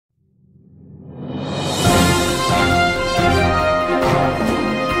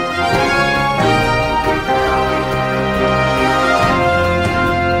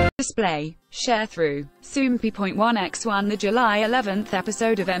display. Sharethrough. Soompi.1x1 The July 11th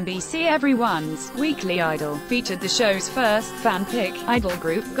episode of MBC Every1's Weekly Idol featured the show's first fan pick idol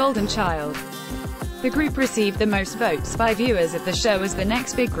group, Golden Child. The group received the most votes by viewers of the show as the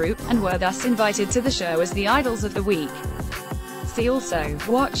next big group, and were thus invited to the show as the Idols of the Week. See also,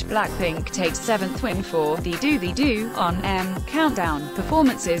 watch Blackpink takes 7th win for The Do on M Countdown.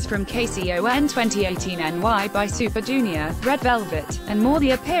 Performances from KCON 2018 NY by Super Junior, Red Velvet, and more.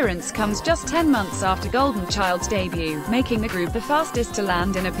 The appearance comes just 10 months after Golden Child's debut, making the group the fastest to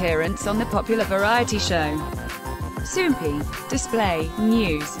land an appearance on the popular variety show. Soompi. Display.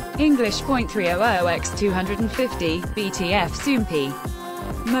 News. English.300x250, BTF Soompi.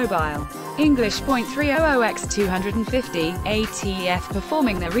 Mobile. English.300x250, ATF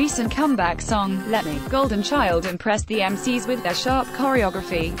performing their recent comeback song, Let Me. Golden Child impressed the MCs with their sharp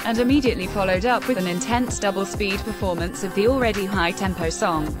choreography, and immediately followed up with an intense double-speed performance of the already high-tempo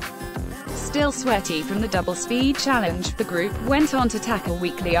song. Still sweaty from the double-speed challenge, the group went on to tackle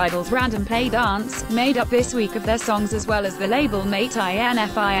Weekly Idol's Random Play Dance, made up this week of their songs as well as the label-mate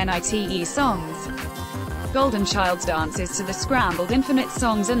INFINITE songs. Golden Child's dances to the scrambled Infinite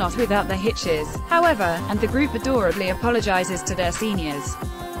songs are not without their hitches, however, and the group adorably apologizes to their seniors.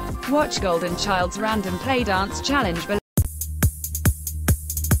 Watch Golden Child's Random Play Dance challenge below.